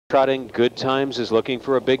Trotting Good Times is looking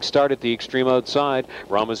for a big start at the extreme outside.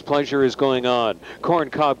 Rama's Pleasure is going on. Corn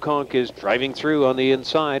Cob Conk is driving through on the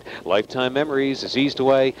inside. Lifetime Memories is eased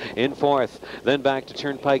away in fourth. Then back to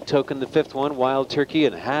Turnpike Token, the fifth one. Wild Turkey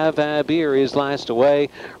and Have a Beer is last away.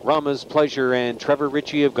 Rama's Pleasure and Trevor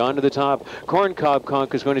Ritchie have gone to the top. Corn Cob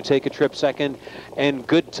Conk is going to take a trip second. And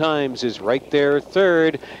Good Times is right there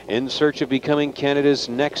third in search of becoming Canada's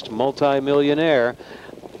next multi-millionaire.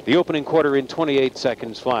 The opening quarter in 28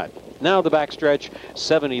 seconds flat. Now the backstretch,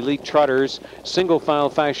 7 elite trotters, single file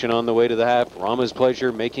fashion on the way to the half. Rama's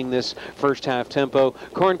Pleasure making this first half tempo.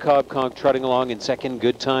 Corn Cob Conk trotting along in second.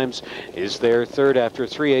 Good Times is there third after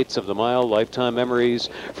 3/8 of the mile. Lifetime Memories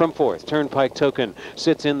from fourth. Turnpike Token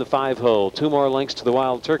sits in the 5-hole. 2 more lengths to the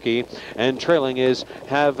Wild Turkey, and trailing is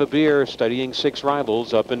Have a Beer, studying 6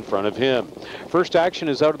 rivals up in front of him. First action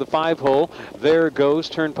is out of the 5-hole. There goes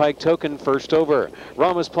Turnpike Token first over.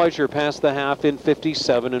 Rama's Pleasure past the half in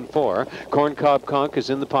 57-4. Corn Cob Conk is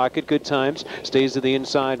in the pocket. Good Times stays to the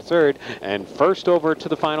inside third, and first over to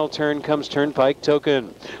the final turn comes Turnpike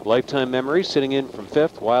Token. Lifetime Memory sitting in from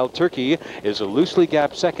fifth. Wild Turkey is a loosely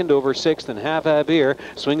gapped second over sixth, and Have a Beer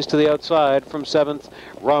swings to the outside from seventh.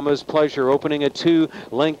 Rama's Pleasure opening a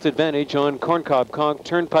 2-length advantage on Corn Cob Conk.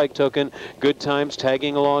 Turnpike Token, Good Times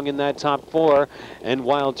tagging along in that top 4, and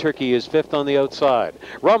Wild Turkey is fifth on the outside.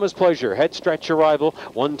 Rama's Pleasure head stretch arrival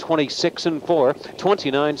 1:26-4,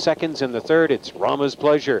 29 seconds in the third. It's Rama's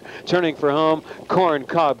Pleasure turning for home. Corn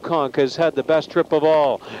Cob Conk has had the best trip of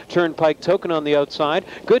all. Turnpike Token on the outside.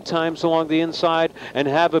 Good Times along the inside, and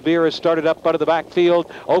Have a Beer has started up out of the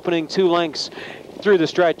backfield, opening 2 lengths. Through the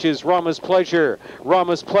stretch is Rama's Pleasure.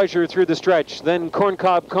 Rama's Pleasure through the stretch. Then Corn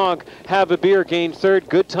Cob Conk, Have a Beer gained third.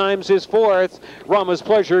 Good Times is fourth. Rama's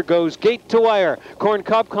Pleasure goes gate to wire. Corn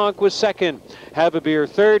Cob Conk was second. Have a Beer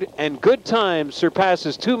third, and Good Times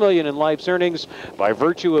surpasses $2 million in life's earnings by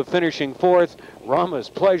virtue of finishing fourth. Rama's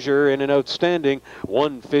Pleasure in an outstanding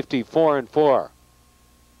 1:54-4.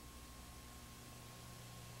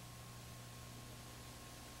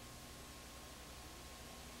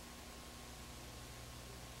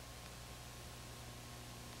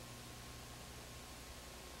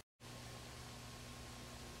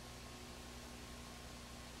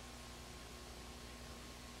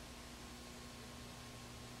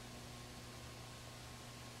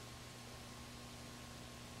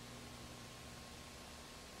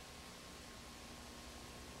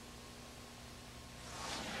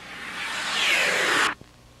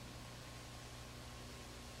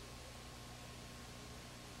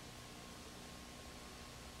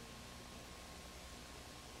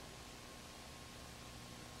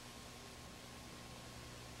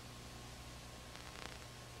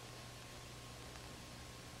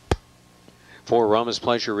 For Rama's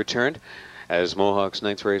Pleasure returned as Mohawk's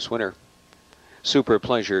 9th race winner. Super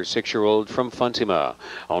Pleasure, 6-year-old from Funtima,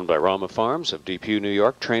 owned by Rama Farms of Depew, New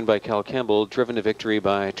York, trained by Cal Campbell, driven to victory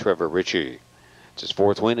by Trevor Ritchie. It's his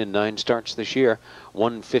 4th win in 9 starts this year,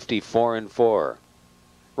 1:54-4.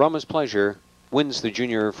 Rama's Pleasure wins the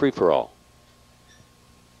junior free-for-all.